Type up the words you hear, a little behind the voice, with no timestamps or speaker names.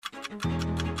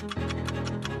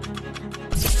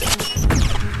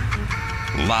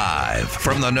Live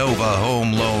from the Nova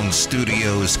Home Loan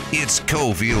Studios, it's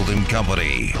Cofield and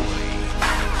Company.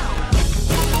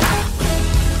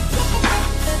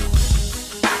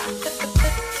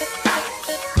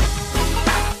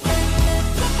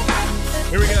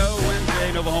 Here we go,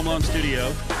 Wednesday, Nova Home Loan Studio.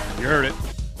 You heard it.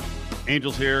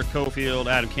 Angels here, Cofield,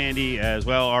 Adam Candy as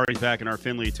well. Ari's back in our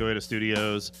Findlay Toyota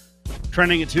Studios.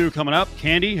 Trending at 2 coming up.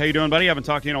 Candy, how you doing, buddy? Haven't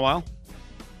talked to you in a while.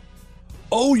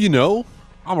 Oh, you know,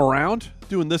 I'm around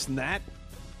doing this and that.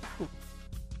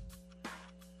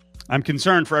 I'm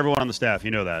concerned for everyone on the staff.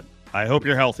 You know that. I hope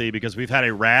you're healthy because we've had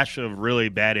a rash of really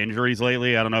bad injuries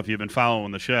lately. I don't know if you've been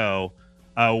following the show.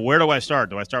 Where do I start?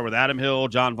 Do I start with Adam Hill,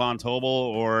 John Von Tobel,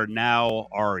 or now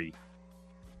Ari?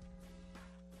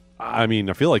 I mean,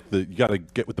 I feel like you got to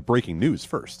get with the breaking news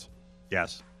first.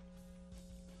 Yes.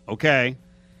 Okay.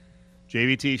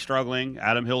 JVT struggling.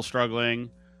 Adam Hill struggling.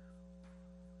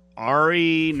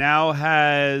 Ari now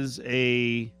has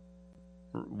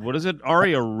what is it,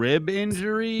 Ari? A rib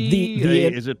injury?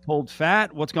 Is it pulled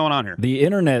fat? What's going on here? The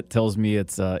internet tells me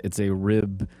it's a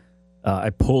rib.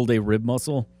 I pulled a rib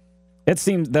muscle. That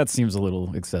seems a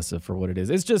little excessive for what it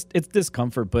is. It's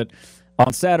discomfort. But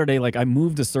on Saturday, I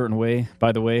moved a certain way.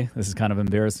 By the way, this is kind of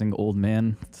embarrassing old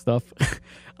man stuff.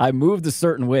 I moved a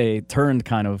certain way, turned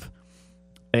kind of,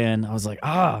 and I was like,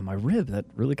 my rib, that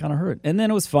really kind of hurt. And then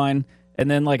it was fine. And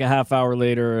then a half hour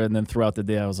later, and then throughout the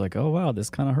day, I was like, oh, wow,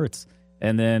 this kind of hurts.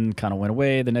 And then kind of went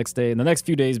away the next day. And the next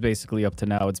few days, basically, up to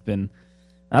now, it's been,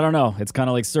 I don't know. It's kind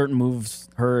of like certain moves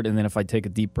hurt, and then if I take a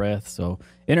deep breath. So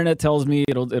internet tells me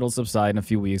it'll subside in a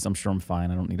few weeks. I'm sure I'm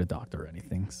fine. I don't need a doctor or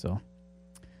anything. So,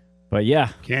 but yeah.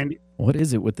 Candy, what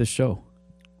is it with this show?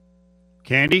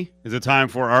 Candy, is it time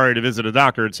for Ari to visit a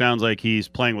doctor? It sounds like he's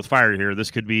playing with fire here.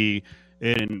 This could be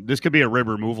a rib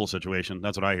removal situation.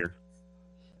 That's what I hear.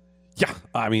 Yeah,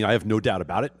 I mean, I have no doubt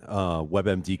about it.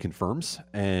 WebMD confirms.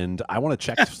 And I want to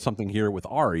check something here with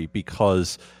Ari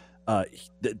because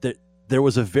there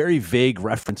was a very vague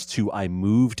reference to I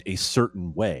moved a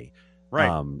certain way.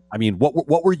 Right. I mean,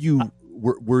 what were you,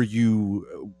 were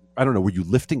you, I don't know, were you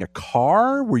lifting a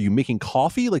car? Were you making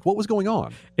coffee? What was going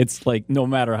on? It's no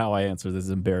matter how I answer, this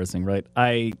is embarrassing, right?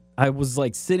 I was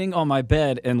sitting on my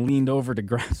bed and leaned over to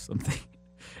grab something.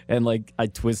 And I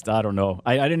twist, I don't know.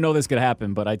 I didn't know this could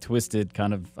happen, but I twisted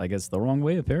kind of, I guess, the wrong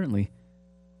way apparently.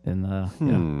 And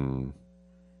yeah.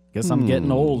 Guess I'm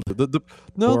getting old. The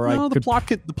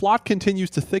plot continues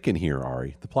to thicken here,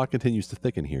 Ari. The plot continues to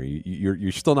thicken here.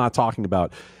 You're still not talking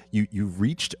about you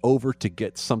reached over to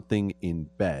get something in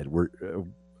bed.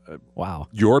 Wow.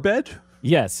 Your bed?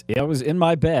 Yes, I was in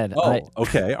my bed. Oh,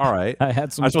 okay, all right. I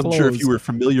had some I wasn't clothes. sure if you were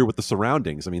familiar with the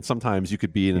surroundings. I mean, sometimes you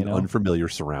could be in an unfamiliar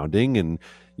surrounding and,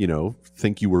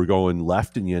 think you were going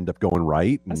left and you end up going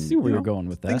right. And, I see where you're going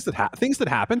with that. Things that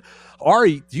happen.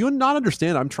 Ari, do you not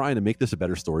understand I'm trying to make this a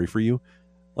better story for you?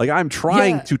 I'm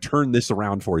trying to turn this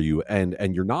around for you,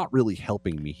 and you're not really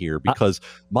helping me here because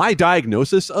my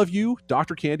diagnosis of you,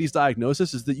 Dr. Candy's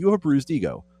diagnosis, is that you have a bruised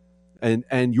ego.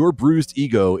 And your bruised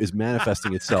ego is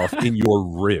manifesting itself in your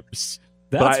ribs.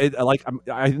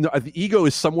 The ego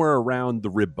is somewhere around the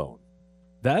rib bone.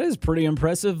 That is pretty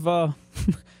impressive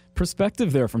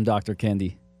perspective there from Dr.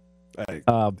 Candy.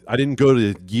 I didn't go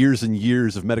to years and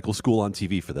years of medical school on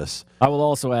TV for this. I will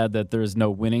also add that there is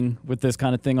no winning with this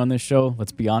kind of thing on this show.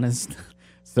 Let's be honest.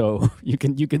 So you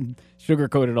can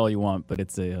sugarcoat it all you want, but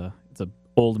it's a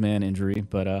old man injury.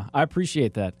 But I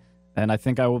appreciate that, and I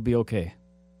think I will be okay.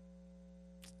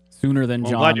 Sooner than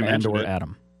John and or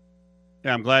Adam.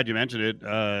 Yeah, I'm glad you mentioned it.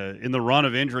 In the run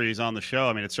of injuries on the show,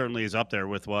 I mean, it certainly is up there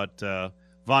with what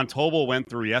Von Tobel went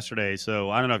through yesterday.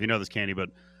 So I don't know if you know this, Candy, but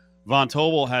Von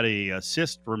Tobel had a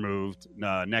cyst removed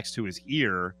next to his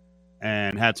ear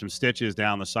and had some stitches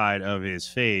down the side of his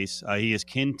face. He has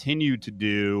continued to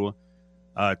do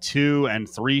 2 and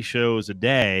 3 shows a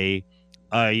day.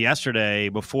 Yesterday,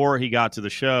 before he got to the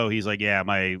show, he's like, yeah,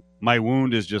 my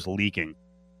wound is just leaking.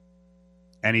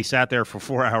 And he sat there for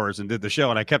 4 hours and did the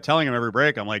show. And I kept telling him every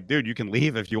break, I'm like, dude, you can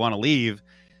leave if you want to leave.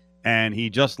 And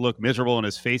he just looked miserable, and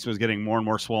his face was getting more and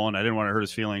more swollen. I didn't want to hurt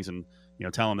his feelings and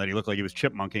tell him that he looked like he was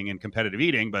chipmunking in competitive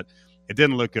eating, but it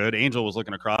didn't look good. Angel was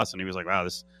looking across, and he was like, wow,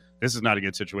 this is not a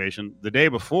good situation. The day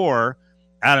before,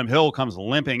 Adam Hill comes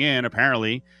limping in,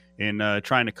 apparently, in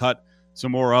trying to cut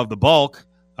some more of the bulk.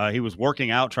 He was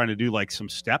working out, trying to do some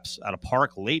steps at a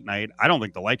park late night. I don't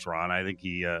think the lights were on. I think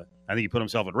he put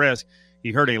himself at risk.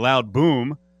 He heard a loud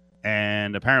boom,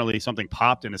 and apparently something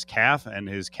popped in his calf, and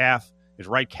his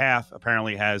right calf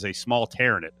apparently has a small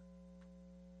tear in it.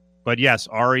 But yes,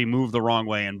 Ari moved the wrong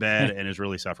way in bed and is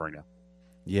really suffering now.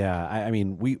 Yeah, I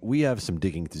mean, we have some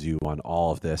digging to do on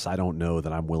all of this. I don't know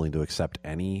that I'm willing to accept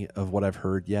any of what I've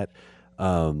heard yet.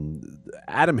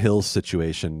 Adam Hill's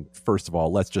situation, first of all,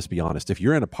 let's just be honest. If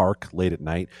you're in a park late at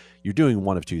night, you're doing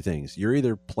one of two things. You're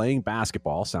either playing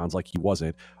basketball, sounds like he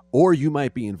wasn't, or you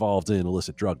might be involved in an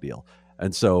illicit drug deal.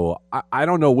 And so I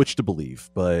don't know which to believe.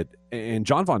 But in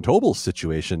John Von Tobel's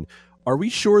situation, are we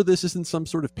sure this isn't some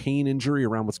sort of pain injury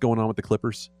around what's going on with the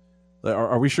Clippers?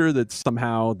 Are we sure that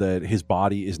somehow that his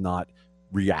body is not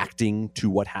reacting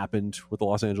to what happened with the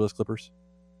Los Angeles Clippers?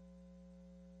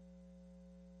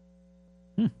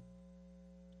 Do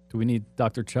we need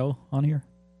Dr. Cho on here?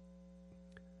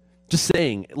 Just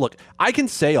saying, look, I can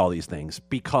say all these things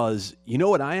because you know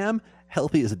what I am?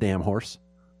 Healthy as a damn horse.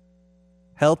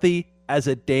 Healthy as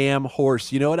a damn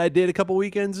horse. You know what I did a couple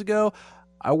weekends ago?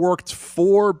 I worked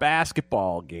 4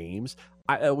 basketball games,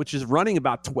 which is running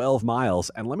about 12 miles.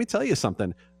 And let me tell you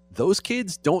something. Those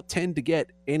kids don't tend to get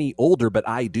any older, but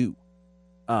I do.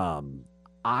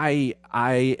 I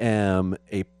am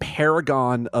a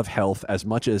paragon of health as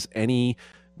much as any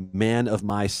man of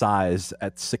my size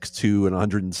at 6'2" and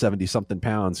 170 something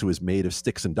pounds who is made of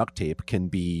sticks and duct tape can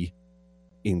be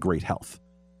in great health.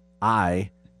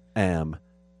 I am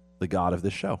the god of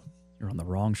this show. You're on the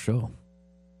wrong show.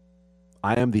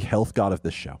 I am the health god of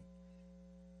this show.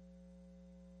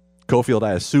 Cofield,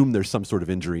 I assume there's some sort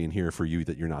of injury in here for you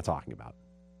that you're not talking about.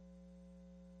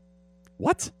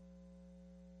 What?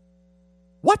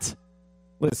 What?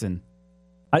 Listen,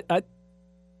 I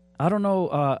don't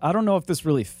know. I don't know if this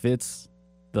really fits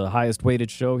the highest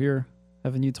weighted show here.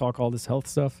 Having you talk all this health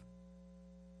stuff.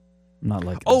 I'm not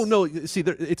like. Oh no! See,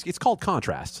 it's called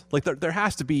contrast. Like there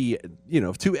has to be,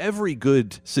 to every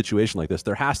good situation like this,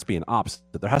 there has to be an opposite.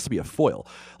 There has to be a foil.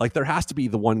 Like there has to be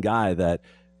the one guy that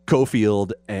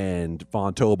Cofield and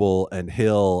Von Tobel and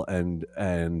Hill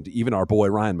and even our boy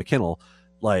Ryan McKinnell.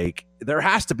 Like there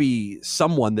has to be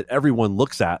someone that everyone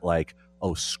looks at like,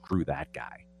 oh, screw that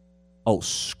guy. Oh,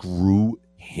 screw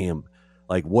him.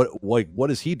 Like what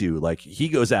does he do? Like he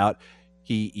goes out,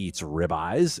 he eats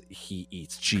ribeyes, he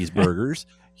eats cheeseburgers,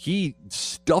 he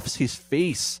stuffs his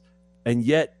face, and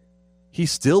yet he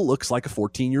still looks like a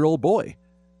 14-year-old boy.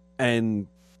 And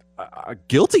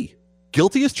guilty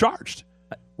as charged.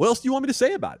 What else do you want me to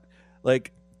say about it?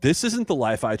 Like, this isn't the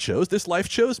life I chose. This life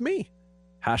chose me.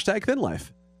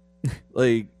 #ThinLife.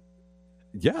 Like,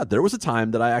 yeah, there was a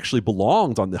time that I actually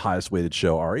belonged on the highest weighted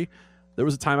show, Ari. There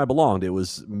was a time I belonged. It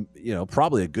was,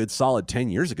 probably a good solid 10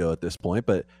 years ago at this point,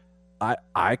 but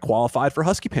I qualified for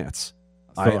Husky Pants.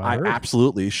 So I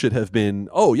absolutely should have been.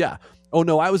 Oh, yeah. Oh,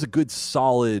 no, I was a good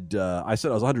solid. I said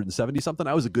I was 170 something.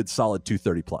 I was a good solid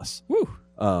 230 plus. Woo.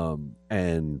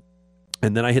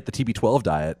 And then I hit the TB12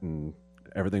 diet and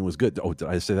everything was good. Oh, did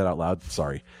I say that out loud?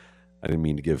 Sorry. I didn't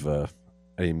mean to give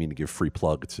free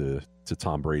plug to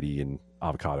Tom Brady and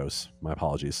avocados. My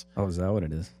apologies. Oh, is that what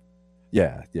it is?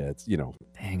 Yeah, it's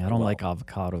Dang, I don't like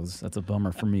avocados. That's a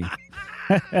bummer for me.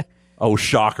 Oh,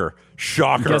 shocker.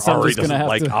 Ari doesn't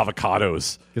like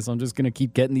avocados. Guess I'm just gonna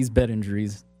keep getting these bed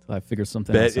injuries till I figure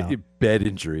something else out. Bed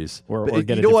injuries. Or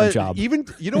get a different job. Even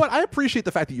you know what? I appreciate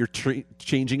the fact that you're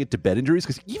changing it to bed injuries,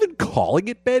 because even calling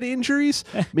it bed injuries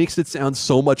makes it sound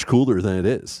so much cooler than it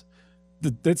is.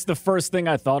 That's the first thing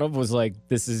I thought of was like,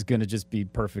 this is gonna just be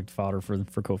perfect fodder for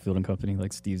Cofield and Company.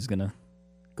 Like Steve's gonna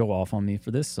go off on me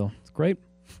for this, so it's great.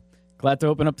 Glad to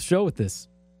open up the show with this.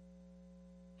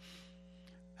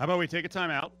 How about we take a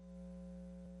timeout?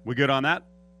 We good on that?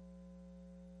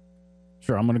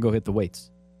 Sure, I'm gonna go hit the weights.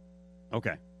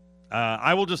 Okay.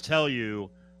 I will just tell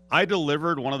you, I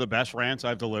delivered one of the best rants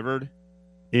I've delivered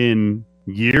in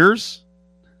years.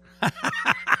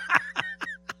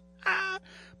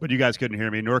 But you guys couldn't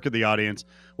hear me, nor could the audience.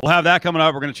 We'll have that coming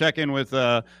up. We're going to check in with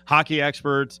hockey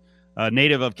experts,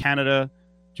 native of Canada,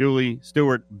 Julie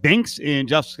Stewart-Binks, in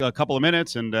just a couple of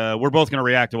minutes. And we're both going to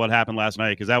react to what happened last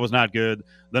night, because that was not good.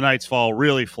 The Knights fall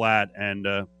really flat, and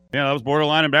that was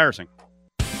borderline embarrassing.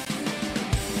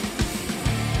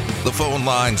 The phone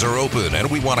lines are open, and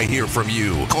we want to hear from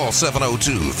you. Call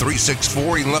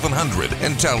 702-364-1100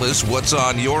 and tell us what's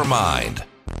on your mind.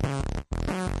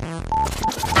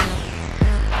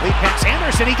 Lee picks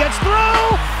Anderson. He gets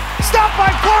through. Stopped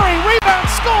by Fleury. Rebound,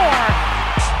 score.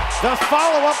 The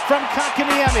follow-up from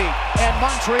Kotkaniemi. And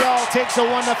Montreal takes a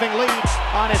 1-0 lead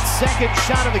on its second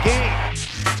shot of the game.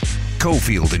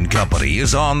 Cofield and Company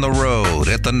is on the road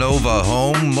at the Nova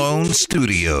Home Loan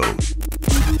Studio.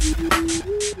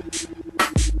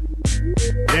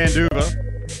 Dan Duva,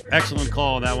 excellent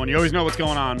call on that one. You always know what's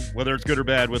going on, whether it's good or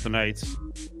bad with the Knights.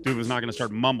 Duva's not going to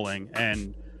start mumbling.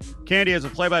 And Candy, as a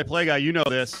play-by-play guy, you know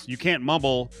this. You can't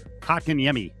mumble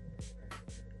Kotkaniemi.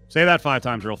 Say that 5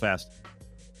 times real fast.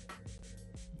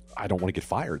 I don't want to get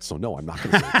fired, so no, I'm not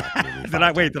going to say that. Did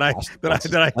I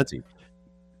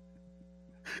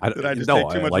just take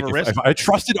too much of a risk? If I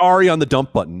trusted Ari on the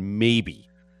dump button, maybe,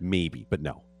 but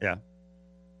no. Yeah.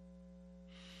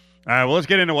 All right, well, let's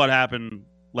get into what happened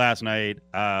last night.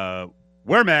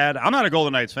 We're mad. I'm not a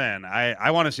Golden Knights fan.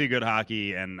 I want to see good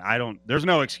hockey, and there's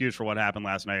no excuse for what happened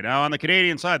last night. Now, on the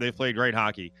Canadian side, they've played great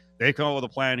hockey. They've come up with a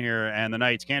plan here, and the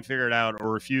Knights can't figure it out or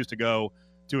refuse to go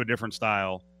to a different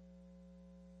style.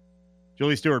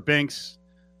 Julie Stewart-Binks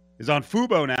is on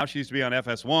Fubo now. She used to be on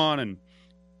FS1 and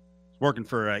working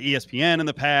for ESPN in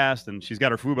the past, and she's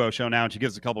got her Fubo show now, and she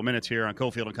gives us a couple minutes here on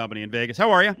Cofield and Company in Vegas. How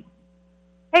are you?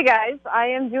 Hey, guys. I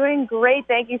am doing great.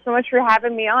 Thank you so much for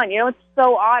having me on. You know, it's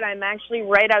so odd. I'm actually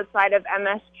right outside of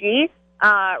MSG.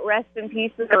 Rest in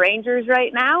peace to the Rangers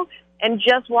right now. And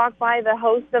just walked by the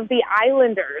host of the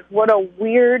Islanders. What a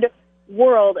weird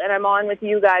world. And I'm on with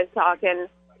you guys talking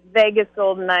Vegas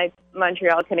Golden Knights,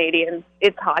 Montreal Canadiens.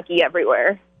 It's hockey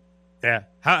everywhere. Yeah.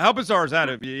 How bizarre is that?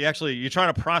 If you're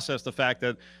trying to process the fact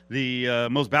that the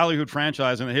most ballyhooed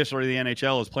franchise in the history of the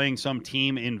NHL is playing some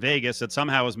team in Vegas that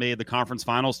somehow has made the conference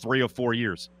finals 3 or 4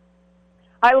 years.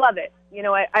 I love it. You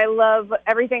know, I love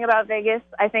everything about Vegas.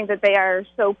 I think that they are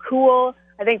so cool.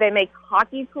 I think they make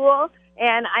hockey cool.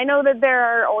 And I know that there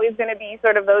are always going to be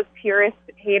sort of those purist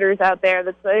haters out there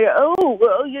that say, oh,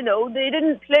 well, you know, they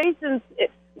didn't play since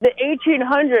the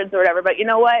 1800s or whatever. But you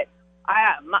know what?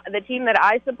 The team that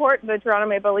I support, the Toronto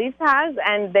Maple Leafs, has,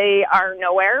 and they are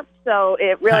nowhere, so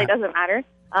it really doesn't matter.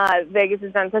 Vegas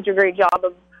has done such a great job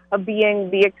of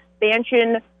being the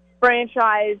expansion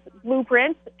franchise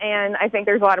blueprint, and I think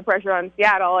there's a lot of pressure on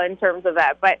Seattle in terms of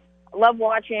that. But I love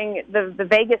watching the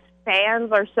Vegas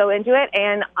fans are so into it,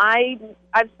 and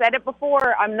I've said it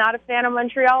before, I'm not a fan of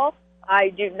Montreal. I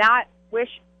do not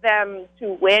wish them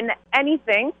to win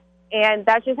anything, and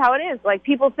that's just how it is. Like,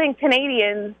 people think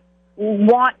Canadians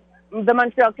want the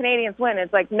Montreal Canadiens win.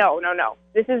 It's like, no.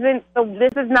 This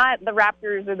is not the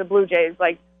Raptors or the Blue Jays.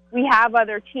 Like, we have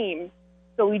other teams,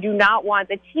 so we do not want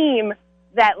the team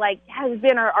that, like, has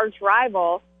been our arch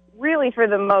rival really for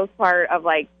the most part of,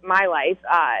 like, my life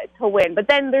to win. But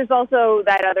then there's also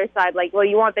that other side, like, well,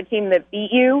 you want the team that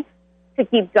beat you to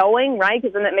keep going, right?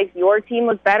 Because then that makes your team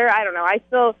look better. I don't know. I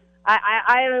do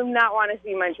not want to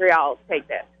see Montreal take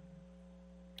this.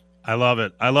 I love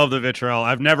it. I love the vitriol.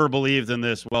 I've never believed in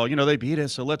this. Well, you know, they beat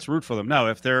us, so let's root for them. No,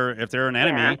 if they're an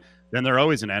enemy, then they're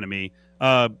always an enemy.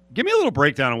 Give me a little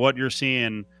breakdown of what you're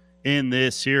seeing in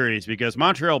this series, because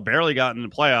Montreal barely got in the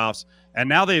playoffs, and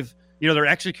now they're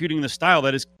executing the style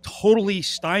that is totally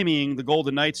stymieing the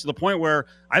Golden Knights to the point where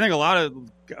I think a lot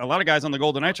of guys on the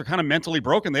Golden Knights are kind of mentally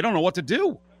broken. They don't know what to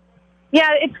do.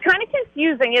 Yeah, it's kind of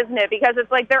confusing, isn't it? Because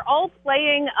it's like they're all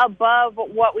playing above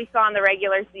what we saw in the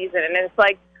regular season, and it's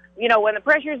like, you know, when the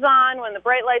pressure's on, when the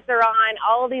bright lights are on,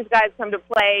 all of these guys come to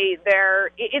play.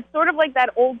 It's sort of like that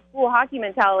old school hockey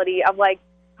mentality of, like,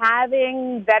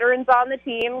 having veterans on the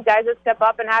team, guys that step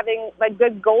up, and having, like,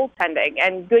 good goaltending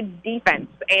and good defense.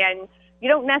 And you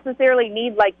don't necessarily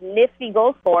need, like, nifty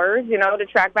goal scorers, you know, to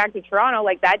track back to Toronto.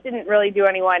 Like, that didn't really do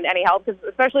anyone any help,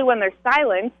 especially when they're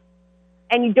silent.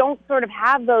 And you don't sort of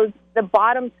have the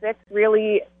bottom six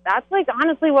really. That's, like,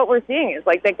 honestly what we're seeing is,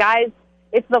 like, the guys.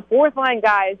 It's the fourth-line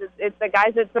guys. It's the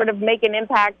guys that sort of make an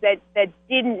impact that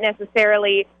didn't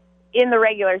necessarily in the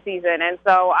regular season. And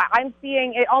so I'm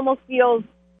seeing, it almost feels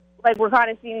like we're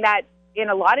kind of seeing that in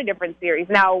a lot of different series.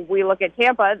 Now, we look at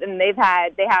Tampa, and they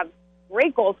have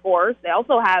great goal scorers. They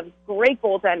also have great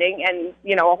goaltending and,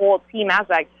 you know, a whole team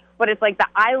aspect. But it's like the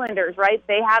Islanders, right?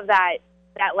 They have that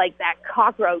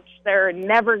cockroach. They're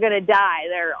never going to die.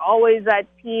 They're always that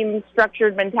team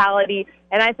structured mentality.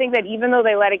 And I think that even though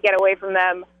they let it get away from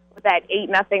them with that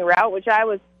 8-0 rout, which I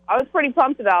was pretty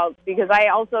pumped about, because I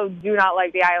also do not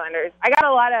like the Islanders. I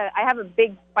have a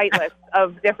big fight list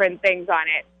of different things on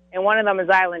it. And one of them is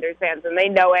Islanders fans, and they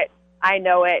know it. I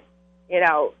know it. You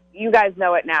know, you guys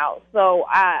know it now. So,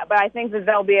 but I think that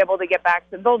they'll be able to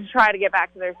they'll try to get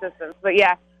back to their systems. But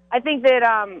yeah, I think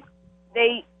that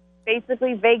they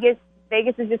basically Vegas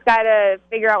has just got to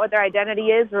figure out what their identity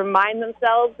is, remind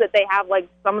themselves that they have, like,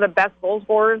 some of the best goal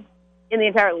scorers in the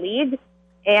entire league,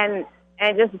 and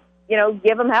just, you know,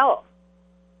 give them hell.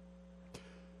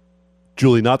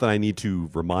 Julie, not that I need to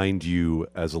remind you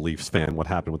as a Leafs fan what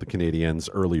happened with the Canadiens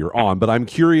earlier on, but I'm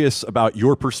curious about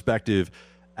your perspective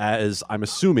as, I'm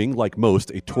assuming, like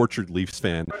most, a tortured Leafs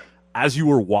fan. As you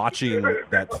were watching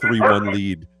that 3-1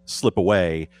 lead slip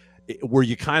away, were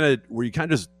you kind of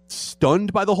just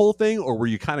stunned by the whole thing, or were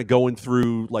you kind of going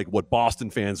through like what Boston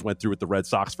fans went through with the Red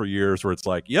Sox for years, where it's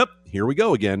like, yep, here we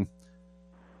go again?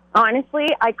 Honestly,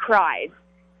 I cried.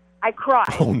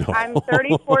 Oh, no. I'm a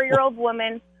 34-year-old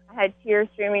woman. I had tears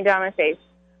streaming down my face.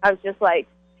 I was just like,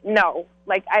 no,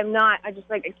 like I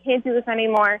can't do this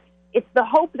anymore. It's the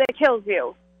hope that kills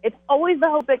you. It's always the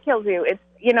hope that kills you. It's,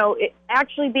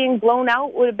 actually being blown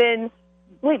out would have been,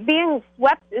 being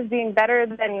swept is being better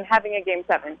than having a Game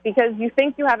 7 because you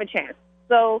think you have a chance.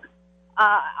 So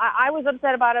I was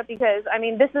upset about it because, I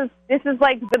mean, this is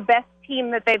like the best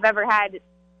team that they've ever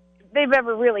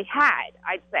really had,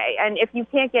 I'd say. And if you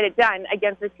can't get it done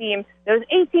against a team that was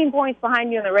 18 points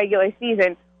behind you in the regular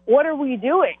season, what are we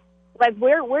doing? Like,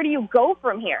 where do you go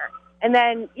from here? And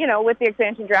then, with the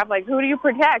expansion draft, like, who do you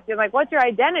protect? And, like, what's your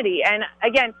identity? And,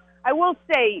 again, I will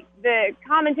say the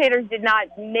commentators did not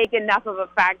make enough of a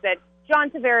fact that John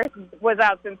Tavares was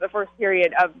out since the first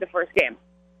period of the first game.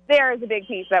 There is a big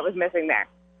piece that was missing there.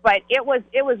 But it was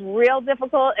real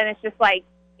difficult, and it's just, like,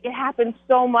 it happens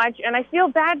so much. And I feel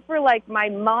bad for, like, my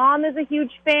mom is a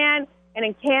huge fan. And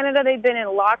in Canada, they've been in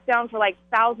lockdown for, like,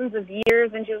 thousands of years.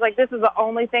 And she was like, this is the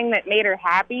only thing that made her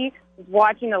happy was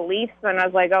watching the Leafs. And I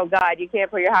was like, oh, God, you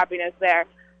can't put your happiness there.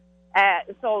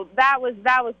 So that was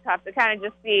tough to kind of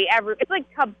just see it's like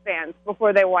Cubs fans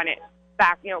before they won it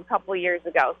back, a couple of years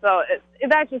ago. So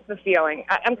that's just the feeling.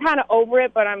 I'm kind of over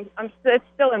it, but it's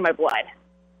still in my blood.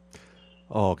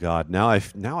 Oh God! Now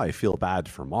I feel bad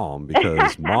for Mom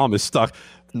because Mom is stuck.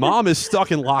 Mom is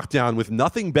stuck in lockdown with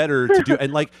nothing better to do,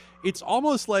 and like it's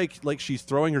almost like she's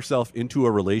throwing herself into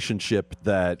a relationship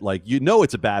that like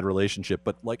it's a bad relationship,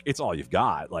 but like it's all you've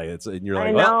got. Like and you're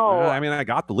like, well, I mean, I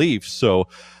got the Leafs, so.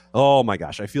 Oh my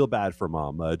gosh, I feel bad for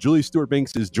Mom. Julie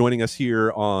Stewart-Binks is joining us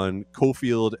here on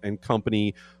Cofield and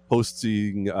Company,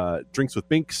 hosting Drinks with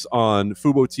Binks on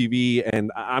Fubo TV,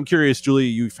 and I'm curious, Julie,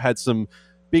 you've had some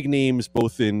big names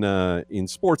both in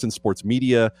sports and sports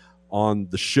media on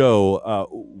the show.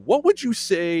 What would you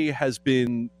say has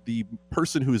been the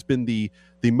person who has been the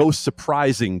most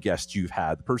surprising guest you've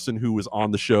had? The person who was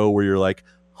on the show where you're like,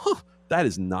 huh, that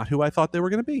is not who I thought they were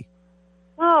going to be.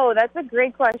 Oh, that's a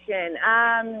great question.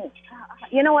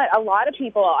 You know what? A lot of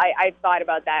people I've thought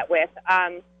about that with.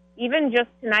 Even just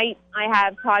tonight, I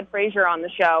have Todd Frazier on the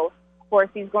show. Of course,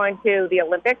 he's going to the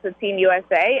Olympics with Team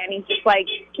USA, and he's like,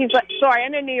 sorry,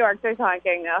 I'm in New York. There's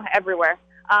honking everywhere.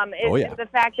 It's the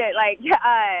fact that, like,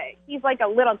 he's like a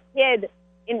little kid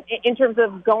in terms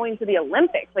of going to the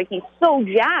Olympics. Like, he's so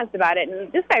jazzed about it.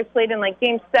 And this guy's played in, like,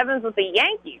 Game 7s with the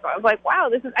Yankees. I was like, wow,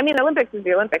 the Olympics is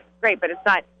the Olympics. It's great, but it's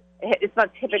not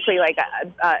typically like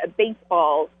a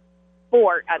baseball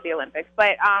sport at the Olympics.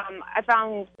 But I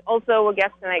found also a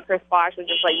guest tonight, Chris Bosh, was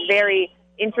just like very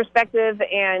introspective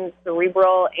and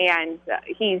cerebral, and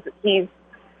he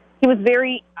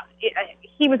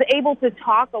was able to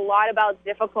talk a lot about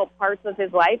difficult parts of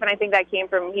his life, and I think that came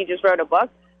from he just wrote a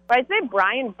book. But I'd say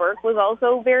Brian Burke was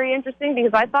also very interesting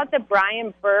because I thought that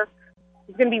Brian Burke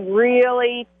was going to be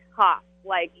really tough,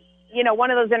 like.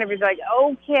 One of those interviews like,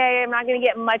 okay, I'm not going to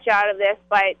get much out of this,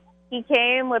 but he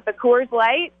came with the Coors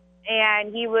Light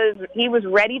and he was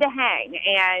ready to hang,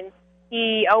 and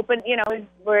he opened,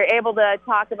 we're able to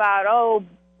talk about,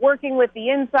 working with the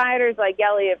insiders like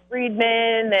Elliot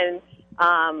Friedman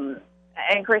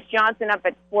and Chris Johnson up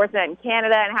at Sportsnet in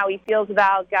Canada and how he feels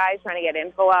about guys trying to get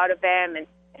info out of them. And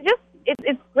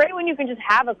it's great when you can just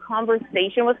have a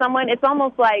conversation with someone. It's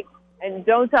almost like, and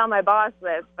don't tell my boss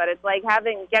this, but it's like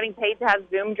getting paid to have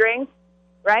Zoom drinks,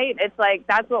 right? It's like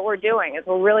that's what we're doing.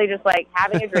 We're really just like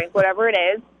having a drink, whatever it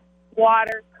is,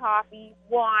 water, coffee,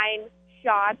 wine,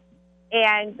 shots,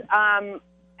 and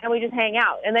we just hang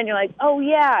out. And then you're like, oh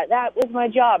yeah, that was my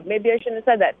job. Maybe I shouldn't have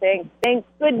said that thing. Thank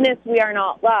goodness we are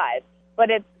not live.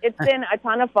 But it's been a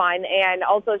ton of fun, and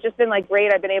also it's just been like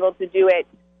great. I've been able to do it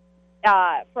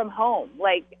from home,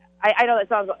 like. I know that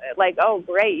sounds like, oh,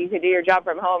 great, you could do your job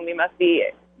from home. You must be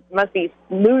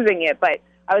losing it. But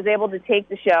I was able to take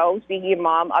the show, speaking of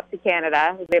Mom, up to Canada.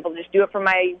 I was able to just do it from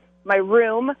my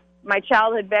room, my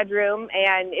childhood bedroom,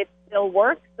 and it still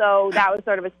works. So that was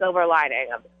sort of a silver lining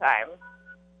of the time.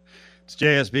 It's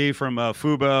JSB from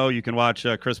Fubo. You can watch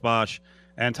Chris Bosh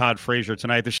and Todd Frazier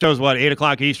tonight. The show's, 8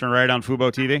 o'clock Eastern, right, on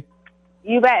Fubo TV?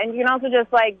 You bet. And you can also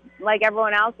just, like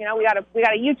everyone else, we got a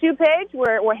YouTube page.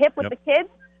 We're hip with the kids.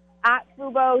 At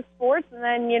Fubo Sports, and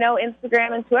then,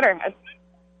 Instagram and Twitter. That's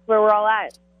where we're all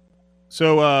at.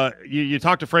 So you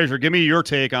talked to Frazier. Give me your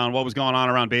take on what was going on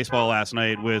around baseball last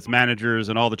night with managers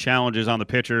and all the challenges on the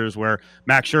pitchers where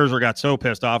Max Scherzer got so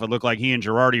pissed off it looked like he and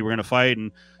Girardi were going to fight,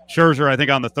 and Scherzer, I think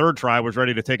on the third try, was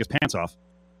ready to take his pants off.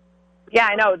 Yeah,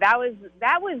 I know. That was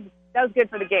good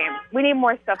for the game. We need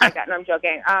more stuff like that. No, I'm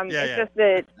joking. Just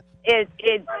that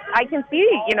I can see,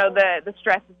 the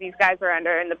stress that these guys are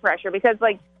under and the pressure because,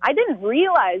 like, I didn't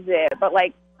realize it, but,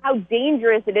 like, how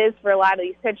dangerous it is for a lot of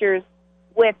these pitchers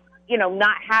with,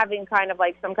 not having kind of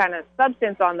like some kind of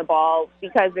substance on the ball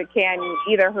because it can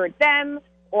either hurt them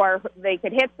or they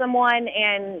could hit someone.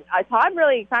 And Todd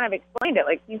really kind of explained it.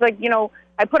 Like, he's like,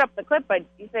 I put up the clip, but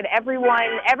he said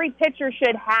every pitcher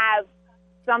should have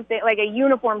something like a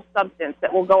uniform substance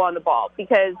that will go on the ball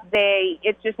because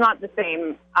it's just not the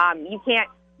same. You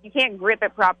can't grip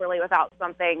it properly without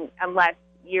something unless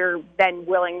you're then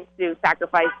willing to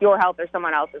sacrifice your health or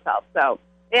someone else's health. So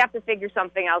they have to figure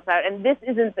something else out. And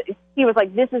he was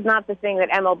like, this is not the thing that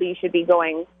MLB should be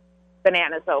going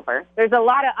bananas over. There's a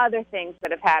lot of other things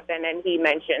that have happened. And he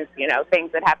mentions,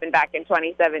 things that happened back in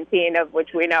 2017, of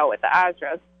which we know with the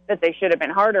Astros that they should have been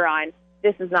harder on.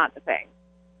 This is not the thing.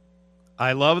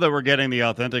 I love that we're getting the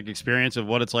authentic experience of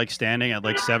what it's like standing at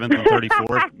like 7th and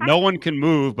 34th. No one can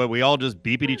move, but we all just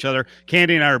beep at each other.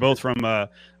 Candy and I are both from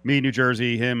me, New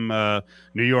Jersey, him,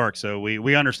 New York. So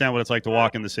we understand what it's like to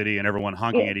walk in the city and everyone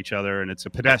honking at each other, and it's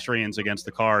pedestrians against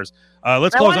the cars.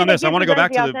 Let's close on this. I want to go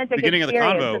back to the beginning of the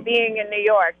convo. Of being in New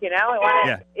York,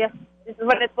 Yes, this is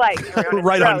what it's like.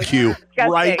 Right on cue.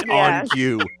 Right on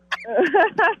cue.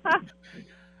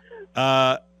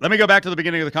 Let me go back to the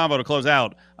beginning of the convo to close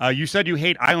out. You said you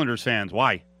hate Islanders fans.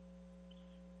 Why?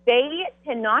 They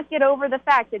cannot get over the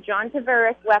fact that John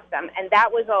Tavares left them, and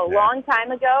that was a long time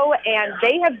ago, and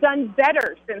they have done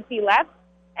better since he left.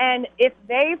 And if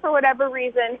they, for whatever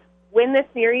reason, win this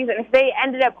series, and if they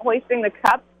ended up hoisting the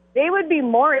cup, they would be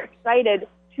more excited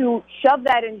to shove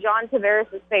that in John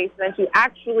Tavares' face than to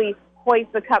actually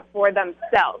hoist the cup for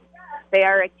themselves. They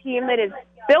are a team that has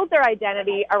built their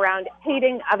identity around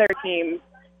hating other teams.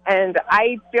 And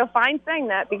I feel fine saying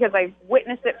that because I've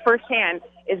witnessed it firsthand,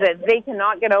 is that they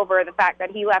cannot get over the fact that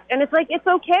he left. And it's like, it's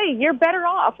okay. You're better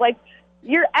off. Like,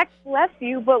 your ex left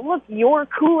you, but look, you're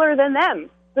cooler than them.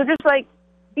 So just, like,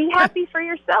 be happy for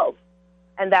yourself.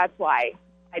 And that's why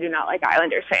I do not like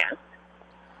Islanders fans.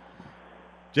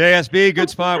 JSB, good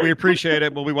spot. We appreciate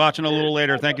it. We'll be watching a little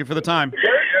later. Thank you for the time.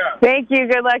 Thank you.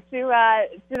 Good luck to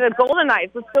the Golden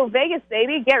Knights. Let's go Vegas,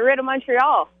 baby. Get rid of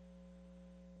Montreal.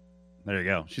 There you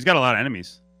go. She's got a lot of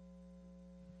enemies.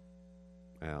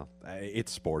 Well,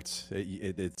 it's sports.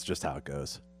 It's just how it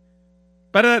goes.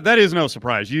 But that is no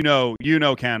surprise. You know,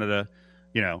 Canada.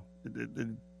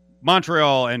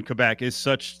 Montreal and Quebec is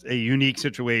such a unique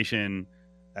situation.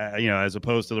 As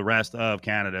opposed to the rest of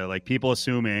Canada, like people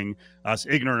assuming us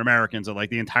ignorant Americans that like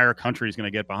the entire country is going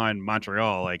to get behind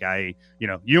Montreal. Like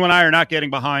you and I are not getting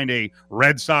behind a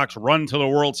Red Sox run to the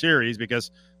World Series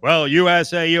because, well,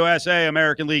 USA,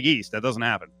 American League East. That doesn't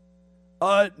happen.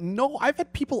 No, I've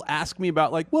had people ask me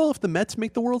about like, well, if the Mets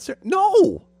make the World Series,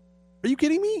 no, are you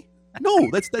kidding me? No,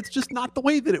 that's just not the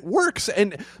way that it works.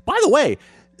 And by the way,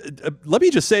 let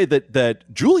me just say that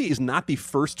Julie is not the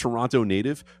first Toronto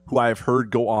native who I've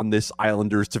heard go on this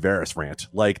Islanders Tavares rant.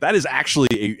 Like, that is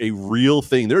actually a real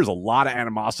thing. There's a lot of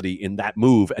animosity in that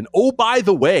move. And oh, by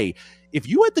the way, if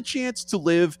you had the chance to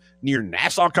live near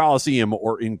Nassau Coliseum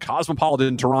or in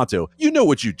cosmopolitan Toronto, you know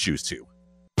what you'd choose to.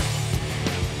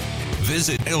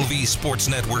 Visit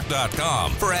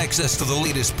lvsportsnetwork.com for access to the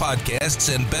latest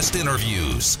podcasts and best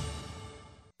interviews.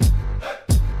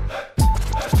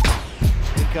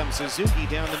 Comes Suzuki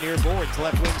down the near boards,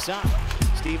 left wing side.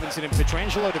 Stevenson and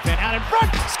Pietrangelo defend out in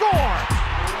front. Score!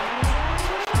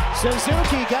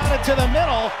 Suzuki got it to the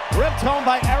middle, ripped home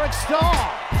by Eric Stahl.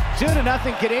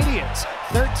 2-0 Canadians.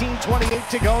 13:28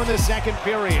 to go in the second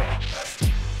period.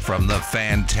 From the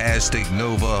fantastic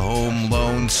Nova Home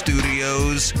Loan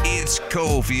Studios, it's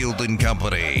Cofield and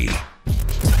Company.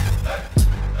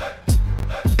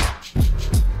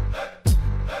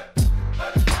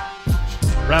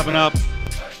 Wrapping up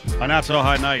a not so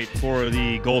hot night for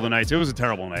the Golden Knights. It was a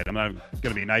terrible night. I'm not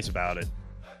going to be nice about it.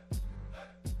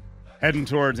 Heading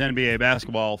towards NBA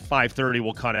basketball, 5:30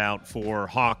 will cut out for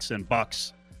Hawks and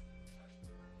Bucks.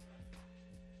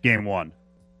 Game 1.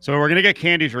 So we're going to get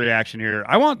Candy's reaction here.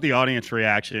 I want the audience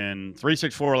reaction,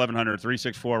 364-1100,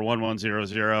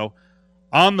 364-1100,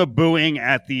 on the booing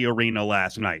at the arena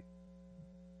last night.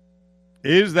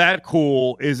 Is that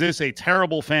cool? Is this a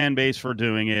terrible fan base for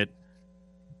doing it?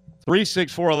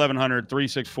 364-1100,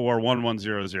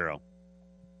 364-1100.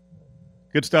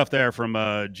 Good stuff there from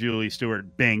Julie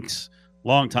Stewart-Binks,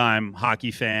 longtime hockey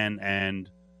fan and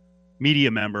media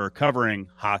member covering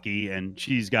hockey, and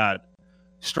she's got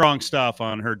strong stuff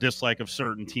on her dislike of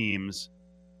certain teams.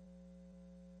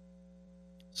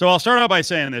 So I'll start out by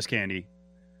saying this, Candy.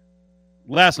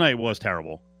 Last night was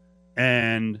terrible,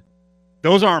 and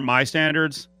those aren't my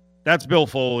standards. That's Bill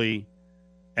Foley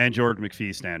and George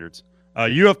McPhee standards.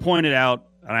 You have pointed out,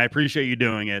 and I appreciate you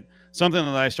doing it, something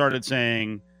that I started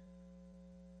saying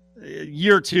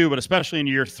year 2, but especially in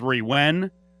year 3, when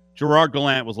Gerard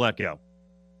Gallant was let go,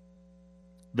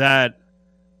 that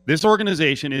this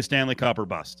organization is Stanley Cup or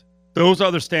bust. Those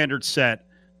are the standards set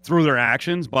through their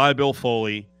actions by Bill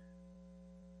Foley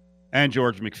and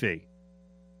George McPhee.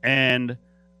 And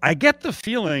I get the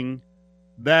feeling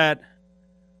that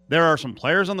there are some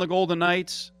players on the Golden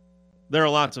Knights, there are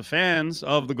lots of fans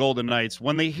of the Golden Knights,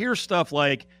 when they hear stuff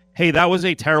like, hey, that was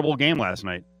a terrible game last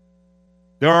night.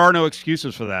 There are no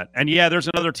excuses for that. And yeah, there's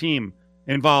another team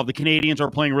involved. The Canadians are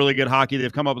playing really good hockey.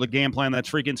 They've come up with a game plan that's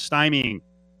freaking stymieing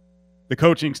the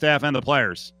coaching staff and the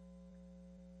players.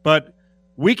 But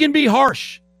we can be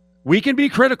harsh. We can be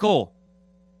critical.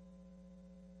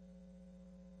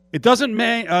 It doesn't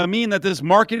mean that this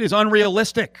market is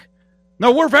unrealistic.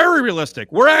 No, we're very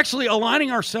realistic. We're actually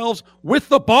aligning ourselves with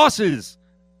the bosses.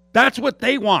 That's what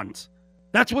they want.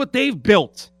 That's what they've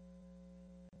built.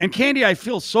 And Candy, I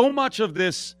feel so much of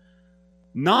this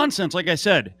nonsense. Like I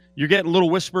said, you're getting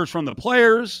little whispers from the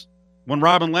players. When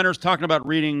Robin Leonard's talking about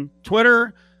reading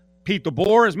Twitter, Pete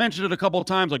DeBoer has mentioned it a couple of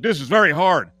times, like, this is very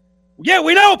hard. Yeah,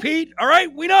 we know, Pete. All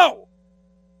right, we know.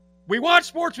 We watch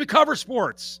sports, we cover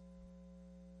sports.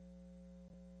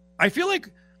 I feel like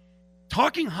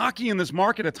talking hockey in this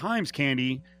market at times,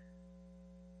 Candy,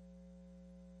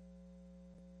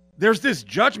 there's this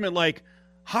judgment like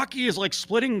hockey is like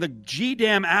splitting the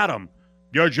G-damn atom.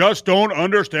 You just don't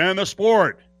understand the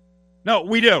sport. No,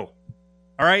 we do.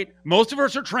 All right? Most of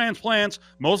us are transplants.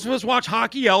 Most of us watch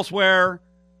hockey elsewhere.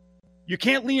 You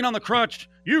can't lean on the crutch.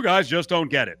 You guys just don't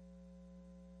get it.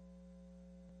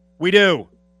 We do.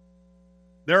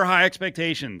 There are high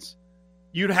expectations.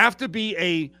 You'd have to be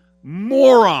a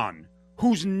moron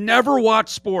who's never watched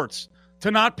sports to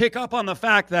not pick up on the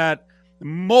fact that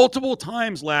multiple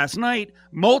times last night,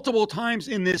 multiple times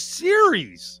in this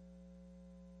series,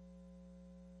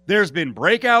 there's been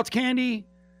breakouts, Candy,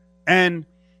 and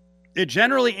it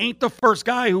generally ain't the first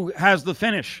guy who has the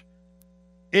finish.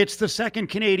 It's the second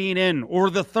Canadian in or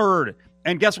the third.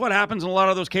 And guess what happens in a lot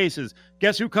of those cases?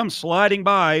 Guess who comes sliding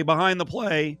by behind the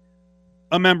play?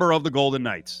 A member of the Golden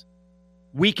Knights.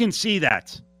 We can see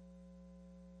that.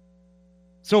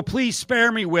 So please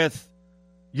spare me with,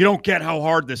 you don't get how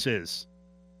hard this is.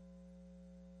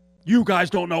 You guys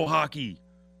don't know hockey.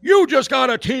 You just got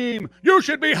a team. You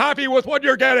should be happy with what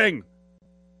you're getting.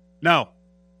 No.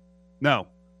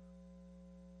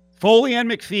 Foley and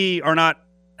McPhee are not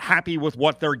happy with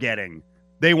what they're getting.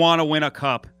 They want to win a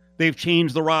cup. They've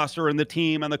changed the roster and the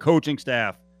team and the coaching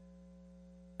staff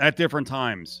at different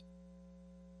times.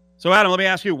 So, Adam, let me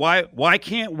ask you, why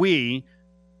can't we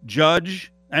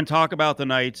judge and talk about the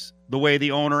Knights the way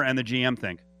the owner and the GM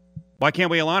think? Why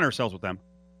can't we align ourselves with them?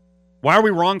 Why are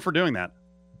we wrong for doing that?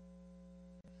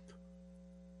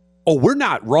 Oh, we're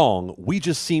not wrong. We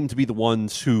just seem to be the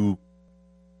ones who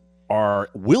are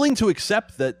willing to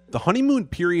accept that the honeymoon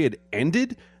period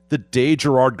ended the day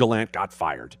Gerard Gallant got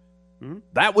fired. Mm-hmm.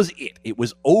 That was it. It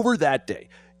was over that day.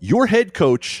 Your head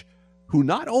coach, who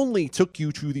not only took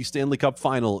you to the Stanley Cup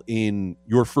final in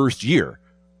your first year,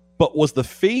 but was the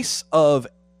face of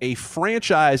a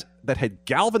franchise that had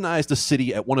galvanized a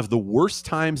city at one of the worst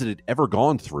times it had ever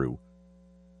gone through.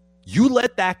 You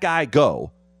let that guy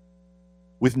go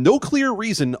with no clear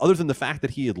reason other than the fact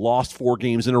that he had lost 4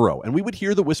 games in a row. And we would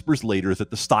hear the whispers later that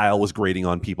the style was grating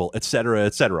on people, et cetera,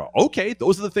 et cetera. Okay,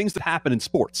 those are the things that happen in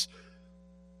sports.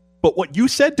 But what you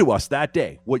said to us that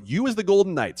day, what you as the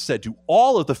Golden Knights said to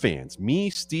all of the fans, me,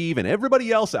 Steve, and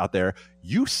everybody else out there,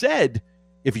 you said,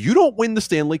 if you don't win the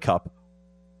Stanley Cup,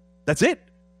 that's it.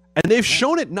 And they've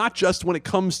shown it not just when it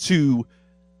comes to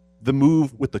the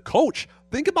move with the coach.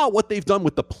 Think about what they've done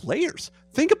with the players.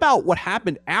 Think about what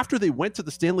happened after they went to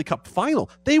the Stanley Cup final.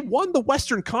 They won the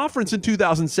Western Conference in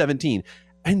 2017.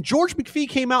 And George McPhee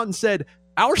came out and said,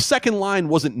 our second line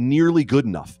wasn't nearly good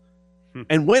enough.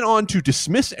 And went on to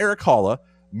dismiss Erik Haula,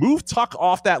 move Tuch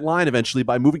off that line eventually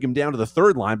by moving him down to the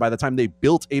third line by the time they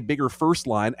built a bigger first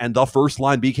line, and the first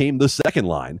line became the second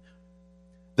line.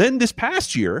 Then this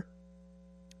past year,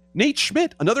 Nate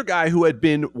Schmidt, another guy who had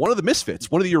been one of the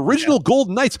misfits, one of the original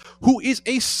Golden Knights, who is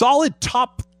a solid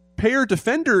top pair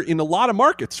defender in a lot of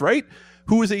markets, right?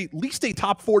 Who is at least a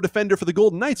top 4 defender for the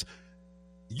Golden Knights.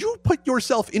 You put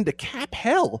yourself into cap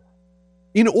hell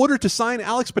in order to sign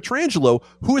Alex Pietrangelo,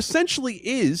 who essentially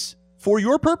is, for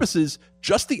your purposes,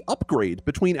 just the upgrade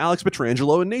between Alex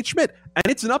Pietrangelo and Nate Schmidt. And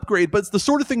it's an upgrade, but it's the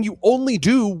sort of thing you only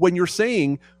do when you're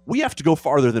saying, we have to go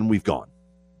farther than we've gone.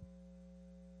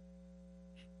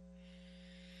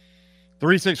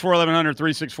 364-1100,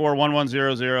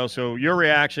 364-1100. So your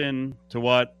reaction to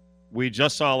what we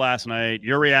just saw last night,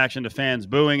 your reaction to fans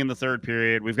booing in the third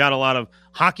period. We've got a lot of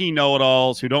hockey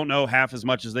know-it-alls who don't know half as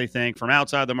much as they think from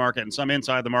outside the market and some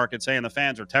inside the market saying the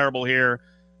fans are terrible here.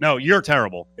 No, you're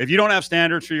terrible. If you don't have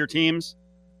standards for your teams,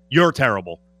 you're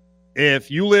terrible. If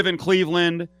you live in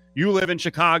Cleveland, you live in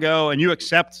Chicago, and you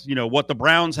accept, what the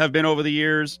Browns have been over the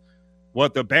years,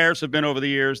 what the Bears have been over the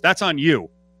years, that's on you.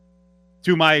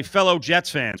 To my fellow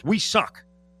Jets fans, we suck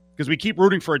because we keep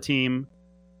rooting for a team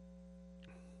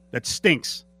that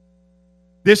stinks.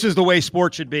 This is the way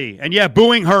sports should be. And yeah,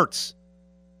 booing hurts.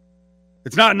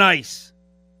 It's not nice.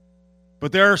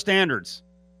 But there are standards.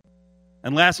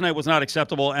 And last night was not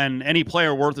acceptable, and any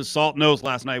player worth his salt knows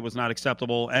last night was not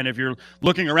acceptable. And if you're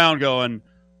looking around going,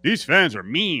 these fans are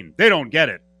mean, they don't get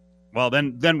it, well,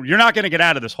 then you're not going to get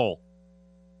out of this hole.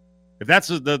 If that's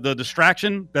the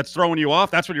distraction that's throwing you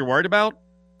off, that's what you're worried about,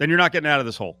 then you're not getting out of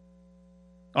this hole.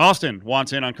 Austin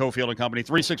wants in on Cofield and Company,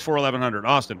 364-1100.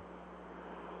 Austin.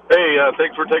 Hey,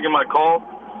 thanks for taking my call.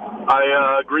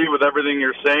 I agree with everything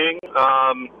you're saying.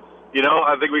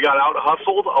 I think we got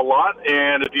out-hustled a lot,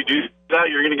 and if you do that,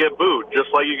 you're going to get booed, just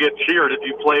like you get cheered if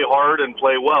you play hard and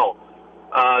play well.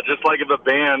 Just like if a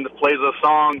band plays a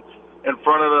song in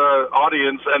front of the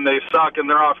audience and they suck and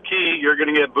they're off key, you're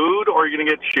going to get booed or you're going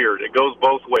to get cheered. It goes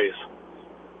both ways.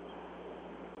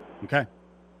 Okay.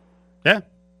 Yeah.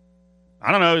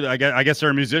 I don't know. I guess there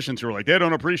are musicians who are like, they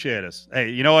don't appreciate us. Hey,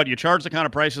 you know what? You charge the kind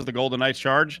of prices the Golden Knights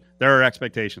charge, there are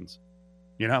expectations.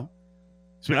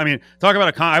 So, I mean, talk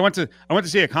about I went to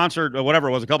see a concert, or whatever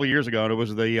it was, a couple of years ago, and it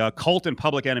was the Cult and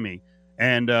Public Enemy,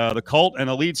 and the Cult and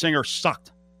the lead singer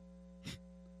sucked.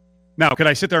 Now, could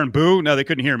I sit there and boo? No, they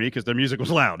couldn't hear me because their music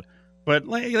was loud. But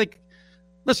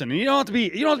listen, you don't have to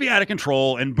be out of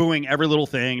control and booing every little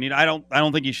thing. I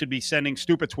don't think you should be sending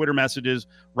stupid Twitter messages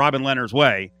Robin Leonard's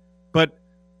way. But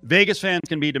Vegas fans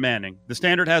can be demanding. The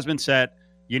standard has been set.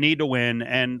 You need to win.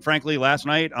 And frankly, last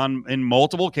night in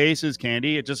multiple cases,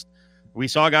 Candy, we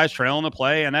saw guys trailing the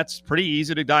play, and that's pretty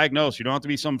easy to diagnose. You don't have to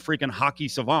be some freaking hockey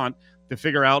savant to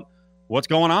figure out what's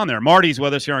going on there. Marty's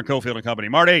with us here on Cofield and Company.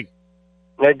 Marty.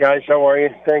 Hey, guys. How are you?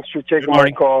 Thanks for taking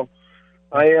my call.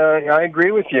 I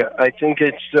agree with you. I think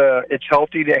it's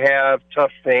healthy to have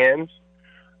tough fans.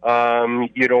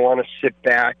 You don't want to sit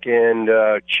back and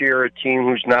cheer a team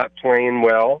who's not playing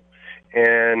well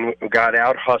and got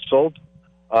out-hustled.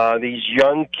 These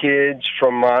young kids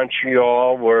from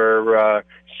Montreal were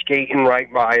skating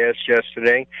right by us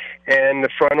yesterday, and the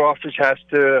front office has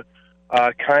to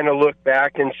kind of look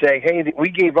back and say, hey, we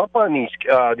gave up on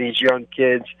these young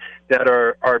kids that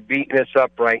are beating us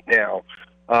up right now.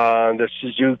 The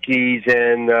Suzuki's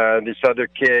and this other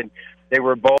kid, they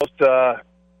were both,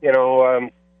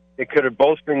 they could have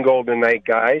both been Golden Knight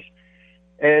guys.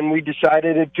 And we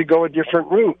decided to go a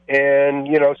different route. And,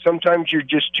 sometimes you're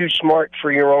just too smart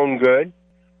for your own good.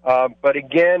 But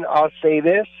again, I'll say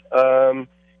this,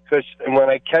 because when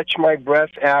I catch my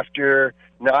breath after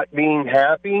not being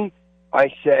happy,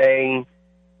 I say,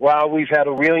 wow, we've had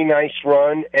a really nice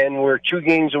run, and we're 2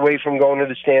 games away from going to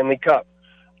the Stanley Cup.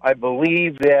 I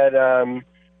believe that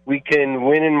we can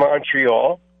win in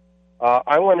Montreal.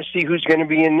 I want to see who's going to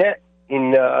be in net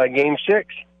in Game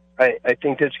 6. I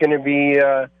think that's going to be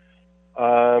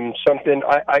something.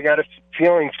 I got a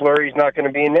feeling Fleury's not going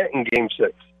to be in net in Game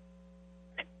 6.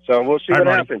 So we'll see what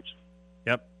happens.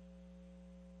 Yep.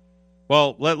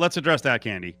 Well, let's address that,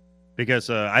 Candy, because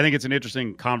I think it's an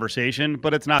interesting conversation,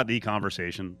 but it's not the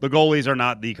conversation. The goalies are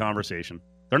not the conversation.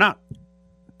 They're not.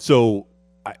 So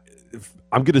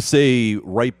I'm going to say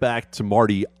right back to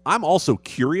Marty, I'm also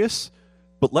curious,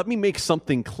 but let me make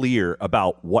something clear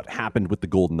about what happened with the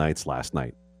Golden Knights last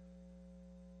night.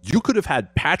 You could have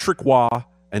had Patrick Roy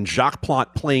and Jacques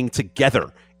Plante playing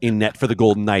together in net for the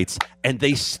Golden Knights, and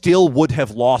they still would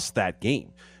have lost that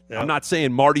game. Yep. I'm not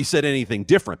saying Marty said anything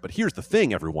different, but here's the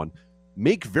thing, everyone.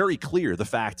 Make very clear the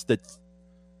fact that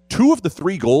 2 of the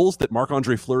 3 goals that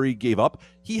Marc-Andre Fleury gave up,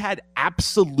 he had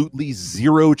absolutely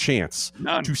zero chance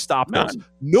to stop those.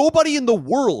 Nobody in the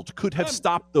world could have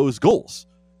stopped those goals.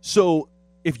 So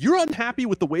if you're unhappy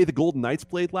with the way the Golden Knights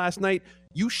played last night,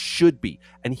 you should be.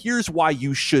 And here's why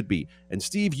you should be. And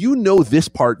Steve, you know this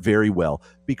part very well,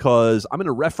 because I'm going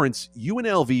to reference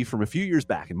UNLV from a few years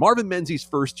back. In Marvin Menzies'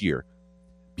 first year,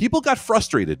 people got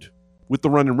frustrated with the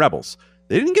Runnin' Rebels.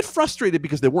 They didn't get frustrated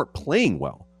because they weren't playing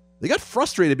well. They got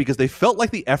frustrated because they felt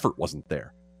like the effort wasn't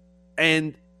there.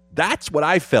 And that's what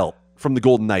I felt from the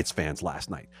Golden Knights fans last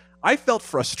night. I felt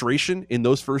frustration in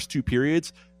those first 2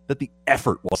 periods that the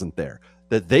effort wasn't there,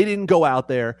 that they didn't go out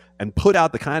there and put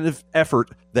out the kind of effort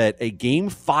that a Game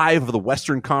 5 of the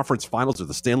Western Conference Finals or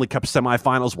the Stanley Cup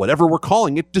semifinals, whatever we're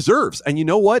calling it, deserves. And you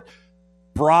know what?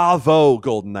 Bravo,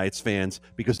 Golden Knights fans,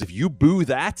 because if you boo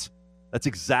that, that's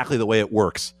exactly the way it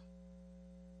works.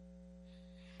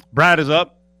 Brad is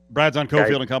up. Brad's on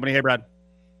Cofield and Company. Hey, Brad.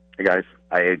 Hey, guys.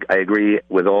 I agree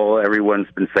with all everyone's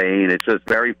been saying. It's just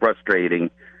very frustrating,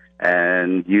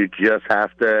 and you just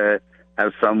have to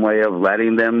have some way of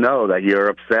letting them know that you're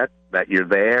upset, that you're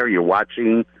there, you're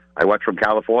watching. I watch from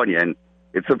California, and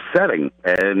it's upsetting,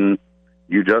 and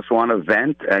you just want to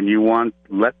vent, and you want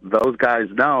to let those guys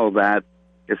know that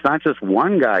it's not just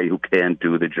one guy who can't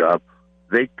do the job.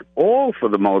 They all, for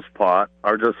the most part,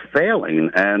 are just failing.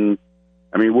 And,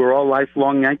 I mean, we're all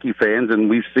lifelong Yankee fans, and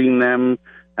we've seen them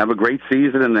have a great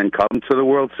season and then come to the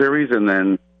World Series and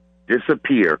then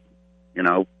disappear. You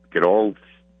know, you could all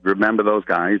remember those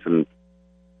guys, and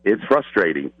it's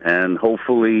frustrating. And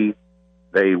hopefully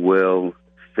they will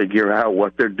figure out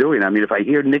what they're doing. I mean, if I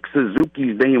hear Nick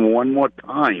Suzuki's name one more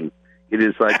time, it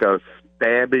is like a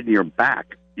stab in your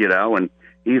back, you know, and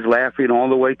he's laughing all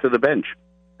the way to the bench.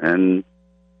 And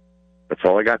that's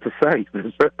all I got to say.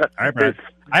 All right, Brad.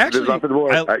 There's nothing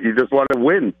more. You just want to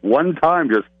win one time,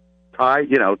 just tie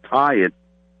it.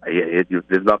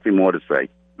 There's nothing more to say.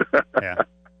 Yeah.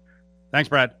 Thanks,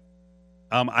 Brad.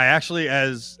 I actually,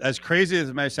 as crazy as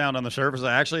it may sound on the surface,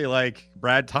 I actually like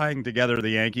Brad tying together the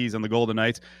Yankees and the Golden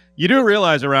Knights. You do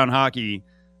realize around hockey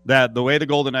that the way the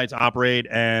Golden Knights operate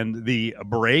and the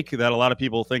break that a lot of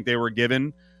people think they were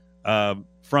given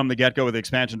from the get-go with the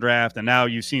expansion draft, and now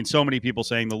you've seen so many people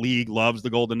saying the league loves the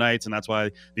Golden Knights, and that's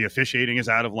why the officiating is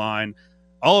out of line.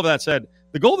 All of that said,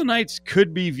 the Golden Knights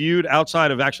could be viewed outside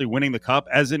of actually winning the cup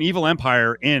as an evil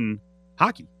empire in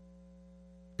hockey.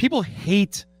 People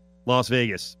hate Las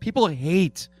Vegas. People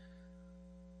hate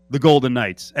the Golden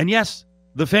Knights. And yes,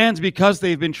 the fans, because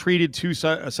they've been treated to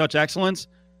such excellence,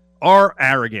 are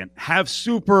arrogant, have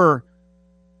super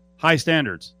high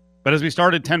standards. But as we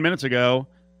started 10 minutes ago,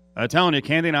 telling you,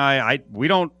 Candy and I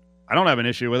don't have an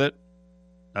issue with it.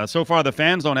 So far, the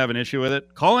fans don't have an issue with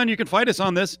it. Call in. You can fight us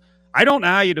on this. I don't know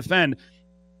how you defend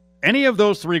any of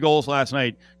those 3 goals last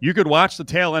night. You could watch the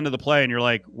tail end of the play, and you're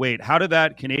like, wait, how did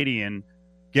that Canadian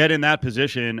get in that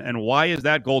position, and why is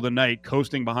that Golden Knight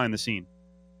coasting behind the scene?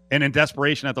 And in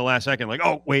desperation at the last second, like,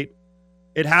 oh, wait,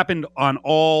 it happened on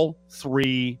all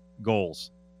 3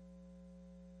 goals.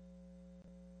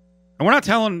 And we're not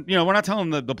telling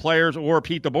the players or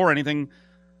Pete DeBoer anything.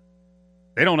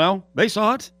 They don't know. They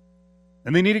saw it,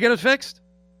 and they need to get it fixed.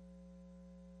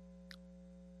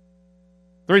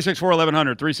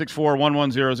 364-1100,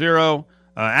 364-1100.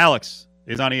 Alex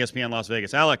is on ESPN Las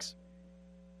Vegas. Alex.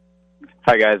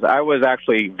 Hi, guys. I was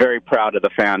actually very proud of the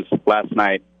fans last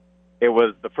night. It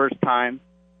was the first time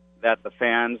that the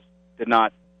fans did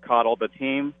not coddle the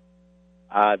team.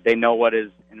 They know what is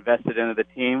invested into the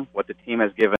team, what the team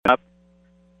has given up,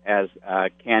 as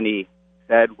Candy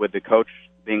said, with the coach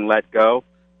being let go.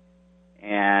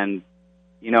 And,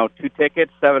 2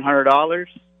 tickets, $700,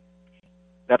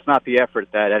 that's not the effort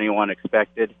that anyone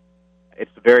expected.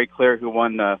 It's very clear who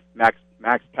won the Max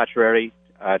Pacioretty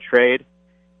trade.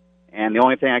 And the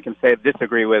only thing I can say to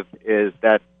disagree with is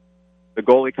that the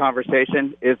goalie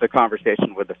conversation is the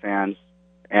conversation with the fans.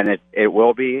 And it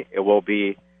will be. It will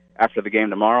be after the game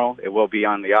tomorrow. It will be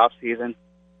on the off season,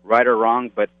 right or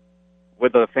wrong. But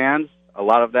with the fans, a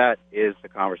lot of that is the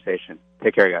conversation.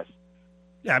 Take care, guys.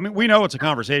 Yeah, I mean, we know it's a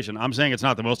conversation. I'm saying it's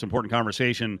not the most important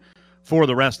conversation for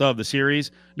the rest of the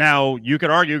series. Now, you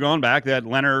could argue going back that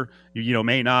Leonard,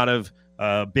 may not have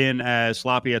been as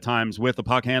sloppy at times with the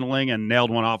puck handling and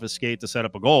nailed one off his skate to set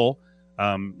up a goal,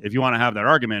 if you want to have that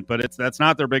argument. But that's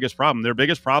not their biggest problem. Their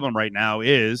biggest problem right now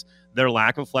is their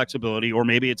lack of flexibility, or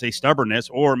maybe it's a stubbornness,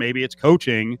 or maybe it's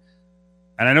coaching.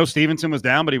 And I know Stevenson was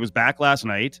down, but he was back last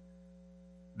night.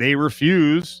 They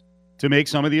refuse to make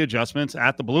some of the adjustments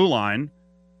at the blue line.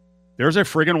 There's a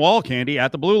friggin' wall, Candy,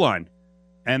 at the blue line.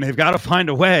 And they've got to find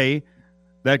a way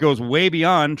that goes way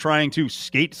beyond trying to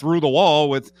skate through the wall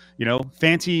with,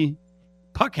 fancy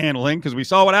puck handling, because we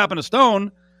saw what happened to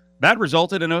Stone. That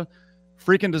resulted in a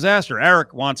freaking disaster.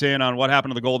 Eric wants in on what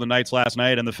happened to the Golden Knights last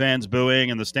night and the fans booing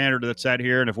and the standard that's set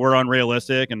here, and if we're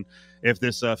unrealistic and if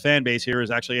this fan base here is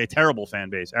actually a terrible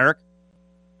fan base. Eric?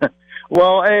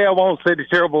 Well, I won't say the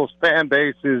terrible fan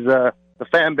base is the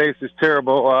fan base is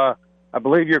terrible. I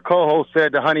believe your co-host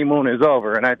said the honeymoon is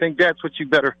over, and I think that's what you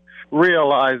better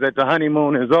realize, that the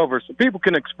honeymoon is over. So people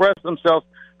can express themselves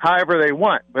however they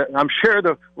want, but I'm sure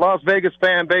the Las Vegas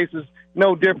fan base is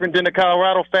no different than the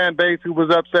Colorado fan base who was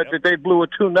upset that they blew a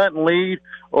 2-0 lead,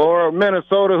 or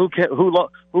Minnesota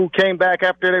who came back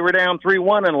after they were down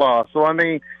 3-1 and lost. So, I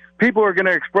mean, people are going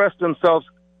to express themselves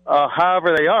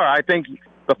however they are. I think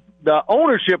the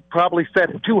ownership probably set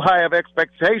too high of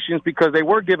expectations because they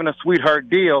were given a sweetheart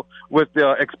deal with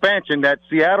the expansion that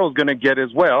Seattle's going to get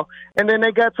as well. And then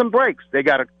they got some breaks. They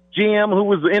got a GM who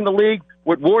was in the league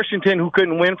with Washington who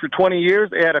couldn't win for 20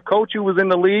 years. They had a coach who was in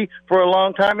the league for a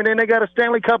long time. And then they got a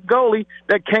Stanley Cup goalie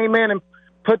that came in and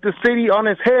put the city on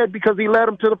his head because he led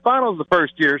them to the finals the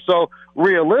first year. So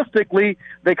realistically,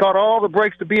 they caught all the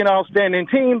breaks to be an outstanding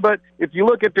team. But if you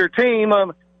look at their team,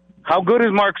 how good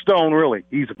is Mark Stone really?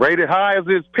 He's rated high as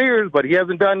his peers, but he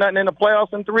hasn't done nothing in the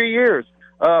playoffs in 3 years.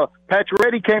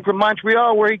 Pacioretty came from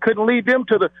Montreal, where he couldn't lead them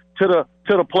to the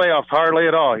playoffs hardly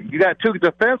at all. You got two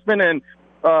defensemen and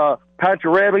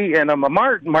Pacioretty and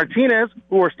Martinez,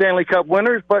 who are Stanley Cup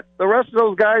winners, but the rest of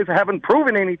those guys haven't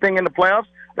proven anything in the playoffs.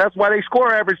 That's why they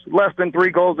score average less than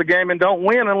 3 goals a game and don't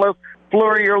win unless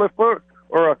Fleury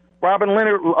or Robin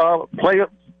Leonard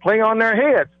play on their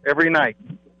heads every night.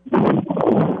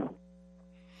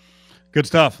 Good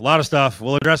stuff. A lot of stuff.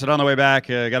 We'll address it on the way back.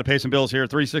 Got to pay some bills here.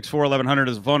 364-1100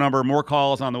 is the phone number. More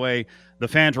calls on the way. The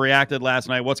fans reacted last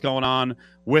night. What's going on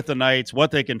with the Knights?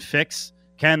 What they can fix?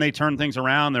 Can they turn things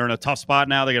around? They're in a tough spot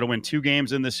now. They got to win 2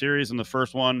 games in this series, and the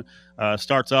first one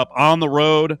starts up on the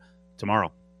road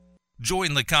tomorrow.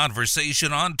 Join the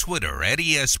conversation on Twitter at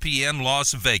ESPN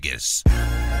Las Vegas.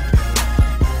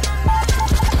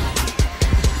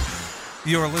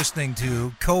 You're listening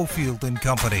to Cofield and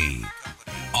Company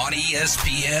on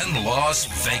ESPN Las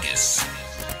Vegas.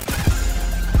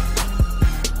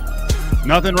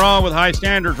 Nothing wrong with high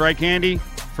standards, right, Candy?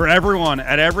 For everyone,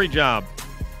 at every job.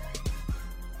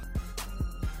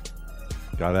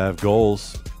 Gotta have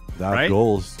goals. Without right?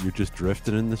 goals, you're just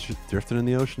drifting in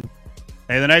the ocean.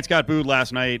 Hey, the Knights got booed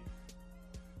last night.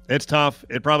 It's tough.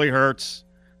 It probably hurts.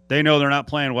 They know they're not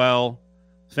playing well.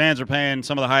 Fans are paying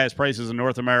some of the highest prices in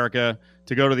North America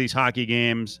to go to these hockey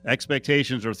games.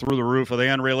 Expectations are through the roof. Are they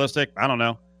unrealistic? I don't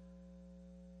know.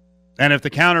 And if the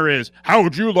counter is, how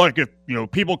would you like if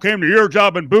people came to your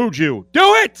job and booed you?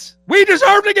 Do it! We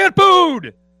deserve to get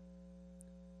booed!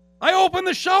 I opened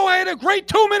the show. I had a great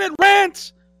 2-minute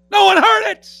rant. No one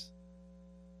heard it.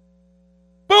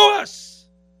 Boo us.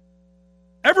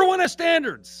 Everyone has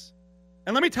standards.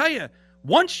 And let me tell you,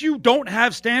 once you don't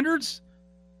have standards,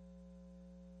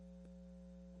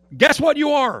 guess what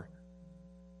you are?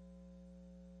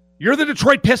 You're the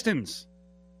Detroit Pistons.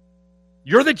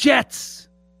 You're the Jets.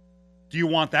 Do you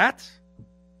want that?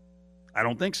 I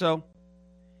don't think so.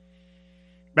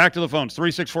 Back to the phones,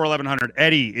 364-1100.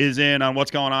 Eddie is in on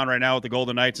what's going on right now with the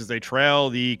Golden Knights as they trail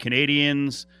the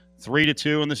Canadiens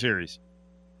 3-2 in the series.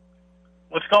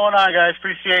 What's going on, guys?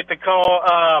 Appreciate the call.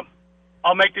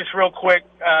 I'll make this real quick.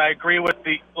 I agree with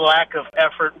the lack of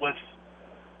effort with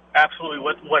absolutely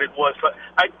what it was. But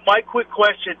my quick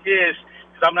question is,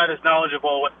 because I'm not as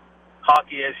knowledgeable with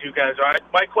hockey as you guys are,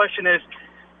 my question is,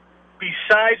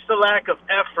 besides the lack of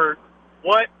effort,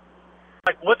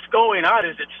 what's going on?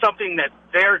 Is it something that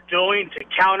they're doing to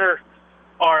counter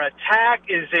our attack?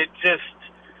 Is it just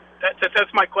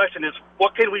that's my question, is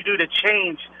what can we do to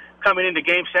change coming into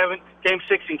Game 6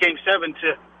 and Game 7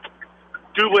 to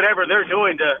do whatever they're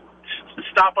doing to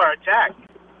stop our attack?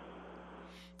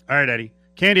 All right, Eddie.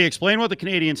 Candy, explain what the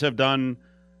Canadiens have done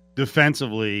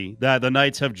defensively that the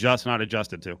Knights have just not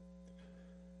adjusted to.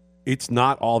 It's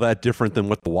not all that different than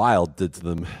what the Wild did to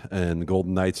them, and the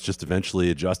Golden Knights just eventually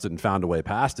adjusted and found a way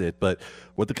past it. But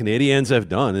what the Canadiens have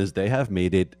done is they have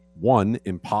made it, one,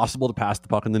 impossible to pass the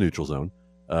puck in the neutral zone,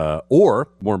 or,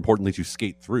 more importantly, to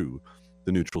skate through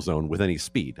the neutral zone with any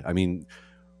speed. I mean,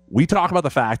 we talk about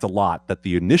the fact a lot that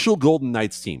the initial Golden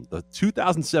Knights team, the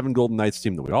 2007 Golden Knights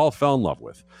team that we all fell in love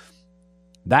with,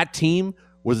 that team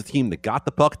was a team that got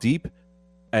the puck deep,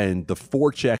 and the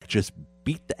forecheck just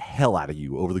beat the hell out of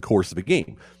you over the course of a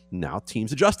game. Now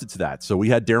teams adjusted to that. So we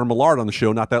had Darren Millard on the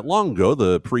show not that long ago,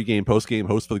 the pregame, postgame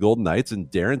host for the Golden Knights, and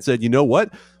Darren said, you know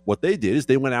what? What they did is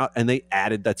they went out and they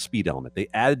added that speed element. They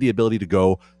added the ability to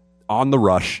go on the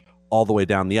rush all the way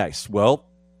down the ice. Well,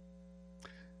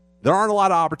 there aren't a lot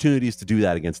of opportunities to do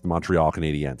that against the Montreal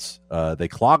Canadiens. They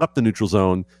clog up the neutral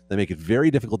zone. They make it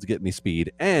very difficult to get any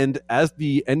speed. And as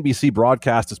the NBC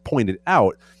broadcast has pointed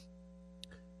out,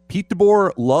 Pete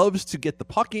DeBoer loves to get the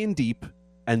puck in deep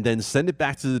and then send it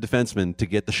back to the defenseman to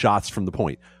get the shots from the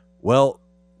point. Well,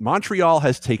 Montreal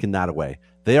has taken that away.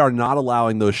 They are not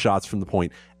allowing those shots from the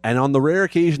point. And on the rare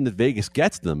occasion that Vegas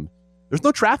gets them, there's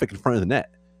no traffic in front of the net.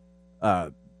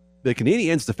 The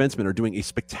Canadiens defensemen are doing a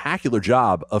spectacular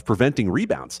job of preventing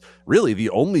rebounds. Really, the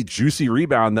only juicy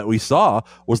rebound that we saw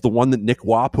was the one that Nick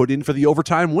Waugh put in for the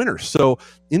overtime winner. So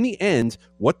in the end,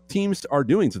 what teams are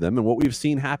doing to them and what we've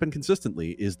seen happen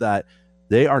consistently is that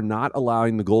they are not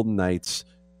allowing the Golden Knights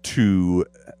to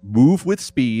move with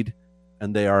speed,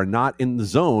 and they are not in the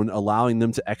zone allowing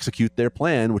them to execute their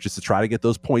plan, which is to try to get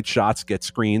those point shots, get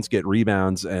screens, get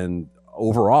rebounds. And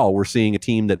overall, we're seeing a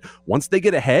team that once they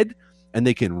get ahead and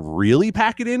they can really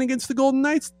pack it in against the Golden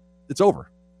Knights, it's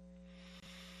over.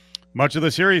 Much of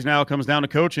the series now comes down to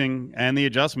coaching and the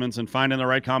adjustments and finding the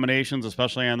right combinations,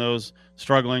 especially on those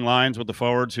struggling lines with the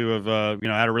forwards who have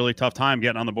had a really tough time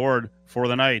getting on the board for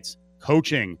the Knights.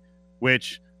 Coaching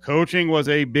was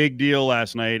a big deal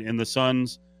last night in the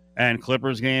Suns and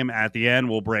Clippers game. At the end,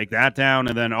 we'll break that down.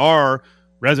 And then our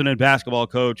resident basketball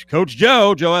coach, Coach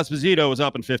Joe Esposito, was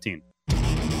up in 15.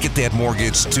 Get that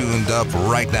mortgage tuned up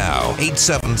right now.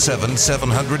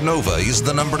 877-700-NOVA is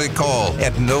the number to call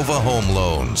at Nova Home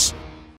Loans.